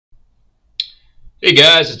Hey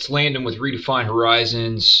guys, it's Landon with Redefine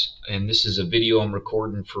Horizons, and this is a video I'm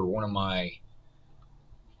recording for one of my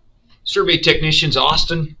survey technicians,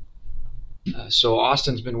 Austin. So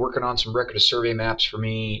Austin's been working on some record of survey maps for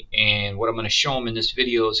me, and what I'm going to show him in this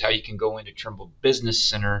video is how you can go into Trimble Business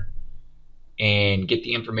Center and get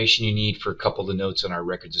the information you need for a couple of the notes on our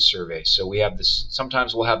records of survey. So we have this,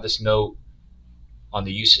 sometimes we'll have this note on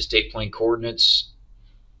the use of state plane coordinates,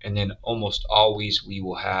 and then almost always we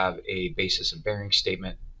will have a basis of bearing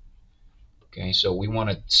statement. Okay, so we want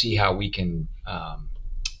to see how we can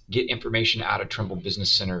get information out of Trimble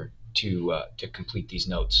Business Center to complete these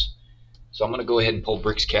notes. So I'm going to go ahead and pull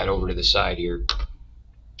BricsCAD over to the side here.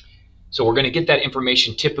 So we're going to get that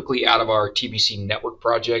information typically out of our TBC network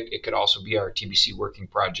project. It could also be our TBC working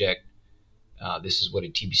project. This is what a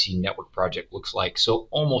TBC network project looks like. So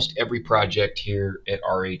almost every project here at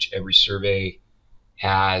RH, every survey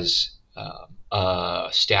has a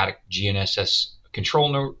static GNSS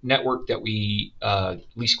control network that we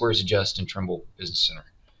least squares adjust in Trimble Business Center.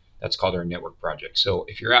 That's called our network project. So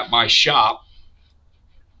if you're at my shop,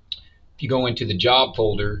 if you go into the job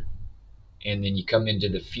folder and then you come into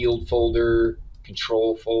the field folder,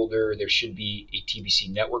 control folder, there should be a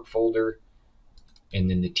TBC network folder, and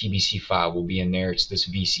then the TBC file will be in there. It's this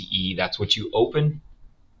VCE. That's what you open.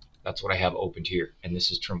 That's what I have opened here, and this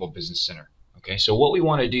is Trimble Business Center. Okay, so what we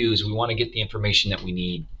want to do is we want to get the information that we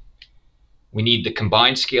need. We need the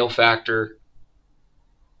combined scale factor,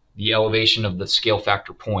 the elevation of the scale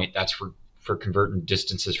factor point. That's for converting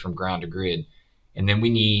distances from ground to grid. And then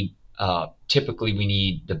we need, typically we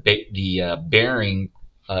need the bearing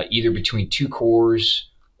either between two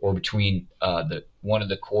cores or between one of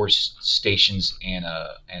the core stations and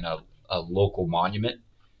a local monument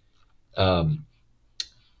that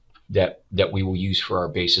we will use for our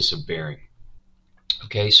basis of bearing.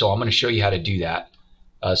 Okay, so I'm going to show you how to do that.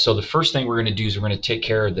 So the first thing we're going to do is we're going to take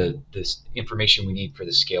care of this information we need for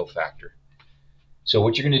the scale factor. So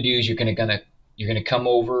what you're going to do is you're going to come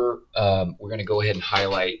over. We're going to go ahead and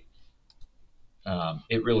highlight.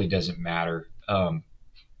 It really doesn't matter.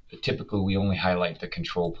 Typically, we only highlight the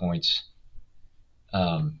control points.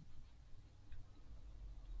 Let's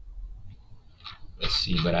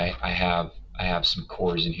see, but I have some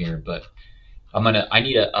cores in here, but I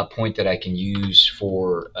need a point that I can use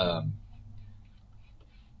for a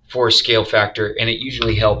scale factor, and it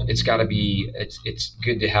usually helps. It's got to be, it's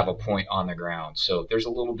good to have a point on the ground. So there's a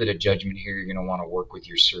little bit of judgment here. You're going to want to work with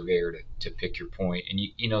your surveyor to pick your point, and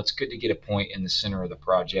you know it's good to get a point in the center of the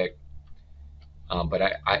project. But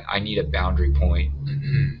I need a boundary point.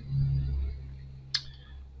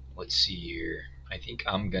 Let's see here. I think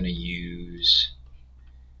I'm going to use.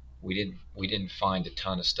 We didn't find a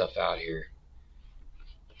ton of stuff out here.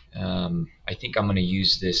 I think I'm going to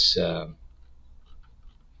use this.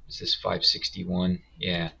 Is this 561?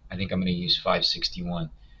 Yeah, I think I'm going to use 561.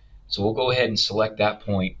 So we'll go ahead and select that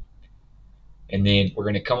point, and then we're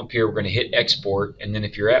going to come up here. We're going to hit export, and then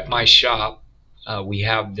if you're at my shop, we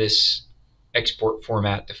have this export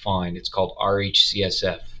format defined. It's called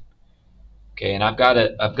RHCSF. Okay, and I've got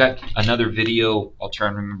another video. I'll try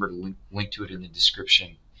and remember to link to it in the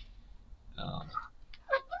description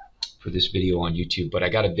for this video on YouTube, but I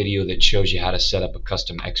got a video that shows you how to set up a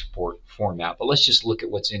custom export format. But let's just look at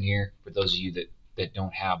what's in here for those of you that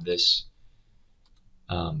don't have this.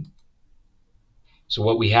 So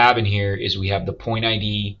what we have in here is we have the point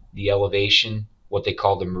ID, the elevation, what they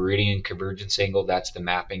call the meridian convergence angle, that's the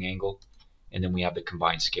mapping angle, and then we have the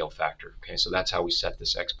combined scale factor. Okay, so that's how we set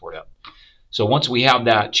this export up. So once we have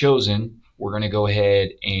that chosen, we're going to go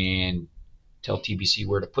ahead and tell TBC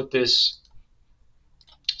where to put this.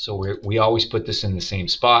 So we always put this in the same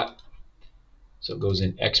spot. So it goes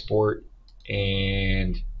in export,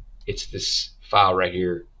 and it's this file right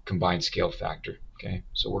here, combined scale factor. Okay,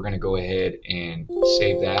 so we're going to go ahead and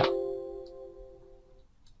save that,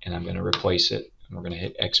 and I'm going to replace it, and we're going to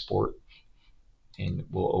hit export, and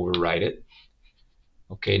we'll overwrite it.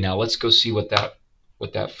 Okay, now let's go see what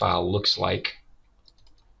that file looks like.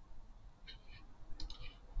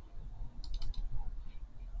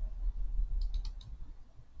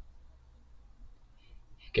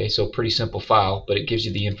 Okay, so pretty simple file, but it gives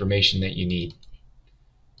you the information that you need.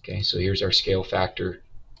 Okay, so here's our scale factor,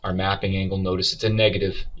 our mapping angle. Notice it's a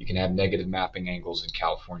negative. You can have negative mapping angles in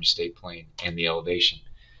California state plane, and the elevation.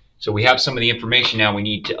 So we have some of the information now. We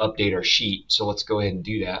need to update our sheet, so let's go ahead and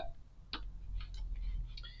do that.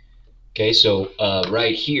 Okay, so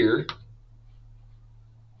right here,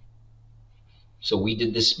 so we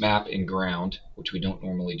did this map in ground, which we don't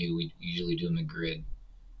normally do. We usually do them in grid.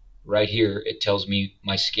 Right here, it tells me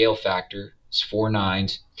my scale factor It's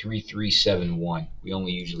 493371. We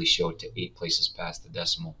only usually show it to 8 places past the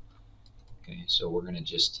decimal. Okay, so we're going to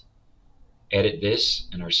just edit this,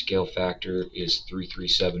 and our scale factor is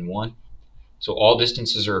 3371. So all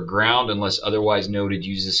distances are ground unless otherwise noted.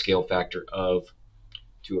 Use the scale factor of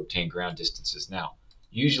to obtain ground distances. Now,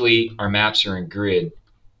 usually our maps are in grid,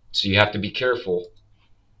 so you have to be careful.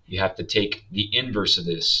 You have to take the inverse of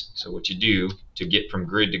this. So what you do to get from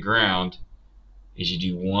grid to ground is you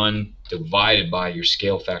do 1 divided by your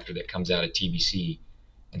scale factor that comes out of TBC.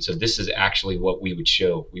 And so this is actually what we would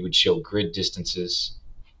show. We would show grid distances,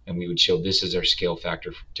 and we would show this as our scale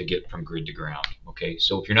factor to get from grid to ground. Okay,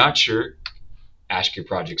 so if you're not sure, ask your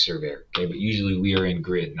project surveyor. Okay, but usually we are in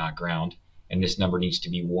grid, not ground, and this number needs to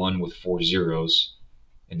be 1 with 4 zeros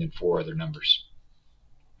and then 4 other numbers.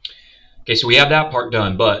 Okay, so we have that part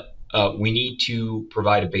done, but we need to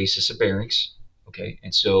provide a basis of bearings. Okay,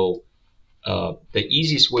 and so the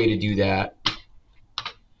easiest way to do that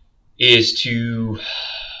is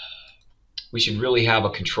we should really have a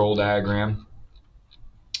control diagram.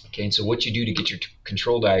 Okay, and so what you do to get your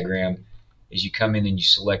control diagram is you come in and you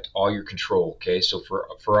select all your control. Okay, so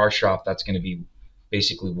for our shop, that's going to be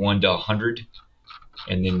basically 1 to 100,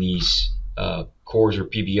 and then these cores or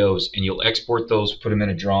PBOs, and you'll export those, put them in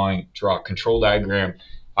a drawing, draw a control diagram.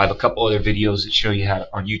 I have a couple other videos that show you how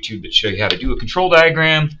on YouTube that show you how to do a control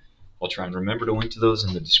diagram. I'll try and remember to link to those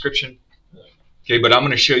in the description. Okay, but I'm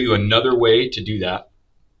going to show you another way to do that.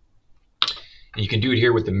 And you can do it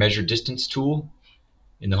here with the measure distance tool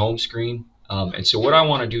in the home screen. And so what I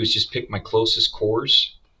want to do is just pick my closest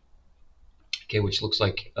cores, okay, which looks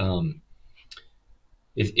like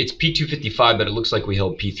it's P255, but it looks like we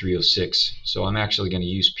held P306. So I'm actually going to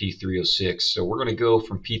use P306. So we're going to go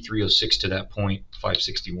from P306 to that point,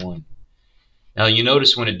 561. Now you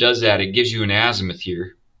notice when it does that, it gives you an azimuth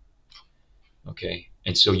here. Okay,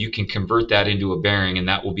 and so you can convert that into a bearing, and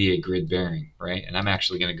that will be a grid bearing, right? And I'm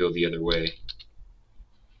actually going to go the other way.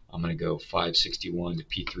 I'm going to go 561 to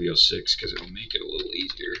P306 because it will make it a little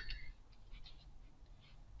easier.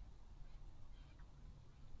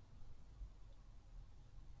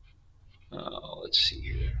 Let's see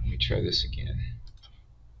here. Let me try this again.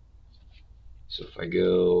 So if I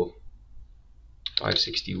go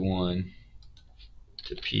 561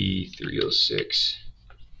 to P306.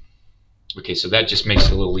 Okay, so that just makes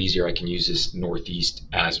it a little easier. I can use this northeast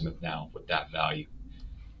azimuth now with that value.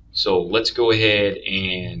 So let's go ahead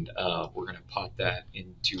and we're going to pop that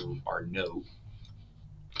into our note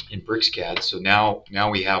in BricsCAD. So now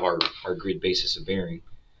we have our grid basis of bearing.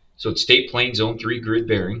 So it's state plane zone 3 grid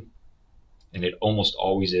bearing, and it almost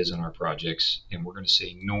always is in our projects. And we're going to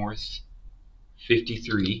say north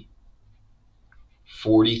 53,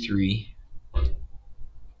 43,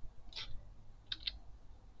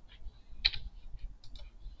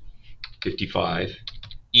 55,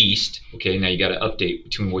 east. Okay, now you got to update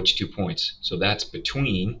between which 2 points. So that's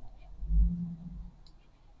between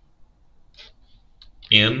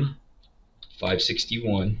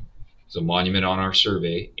M561, is a monument on our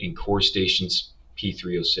survey, and core stations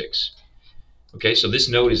P306. Okay, so this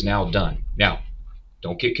node is now done. Now,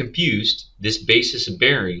 don't get confused. This basis of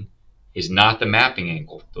bearing is not the mapping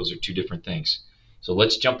angle. Those are 2 different things. So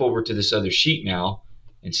let's jump over to this other sheet now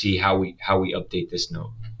and see how we update this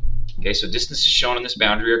node. Okay, so distances shown on this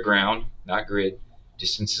boundary are ground, not grid.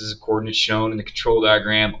 Distances and coordinates shown in the control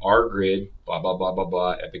diagram are grid, blah, blah, blah, blah,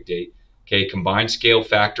 blah, epic date. Okay, combined scale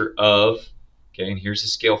factor of, okay, and here's the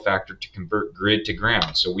scale factor to convert grid to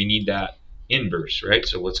ground. So we need that inverse, right?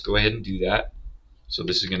 So let's go ahead and do that. So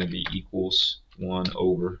this is going to be equals 1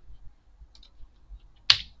 over,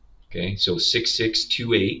 okay, so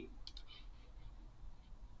 6628.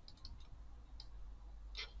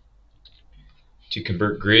 To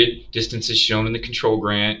convert grid distances shown in the control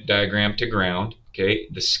diagram to ground. Okay,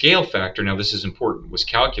 the scale factor, now this is important, was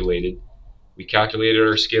calculated. We calculated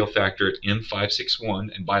our scale factor at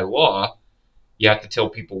M561, and by law, you have to tell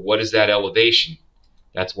people what is that elevation.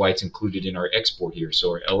 That's why it's included in our export here. So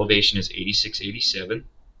our elevation is 8687.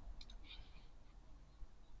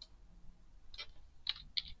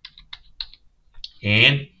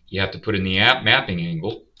 And you have to put in the mapping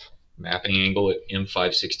angle at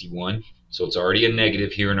M561. So it's already a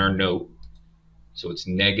negative here in our note. So it's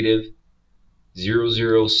negative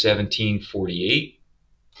 001748.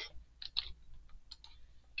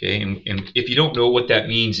 Okay, and if you don't know what that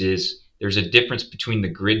means, is there's a difference between the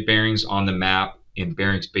grid bearings on the map and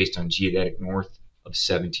bearings based on geodetic north of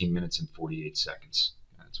 17 minutes and 48 seconds.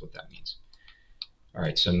 That's what that means. All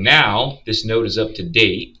right, so now this node is up to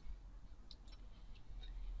date.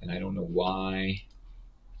 And I don't know why.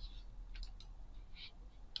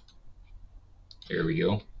 There we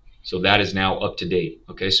go. So that is now up to date.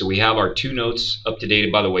 Okay, so we have our 2 notes up to date.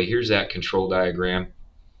 And by the way, here's that control diagram.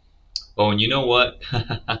 Oh, and you know what?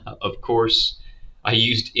 Of course, I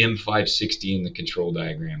used M560 in the control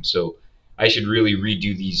diagram. So I should really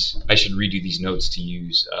redo these. I should redo these notes to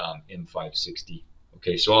use M560.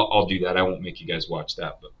 Okay, so I'll do that. I won't make you guys watch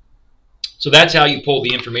that. But so that's how you pull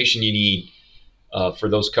the information you need for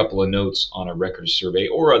those couple of notes on a record survey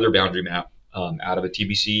or other boundary map out of a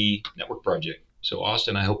TBC network project. So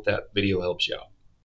Austin, I hope that video helps you out.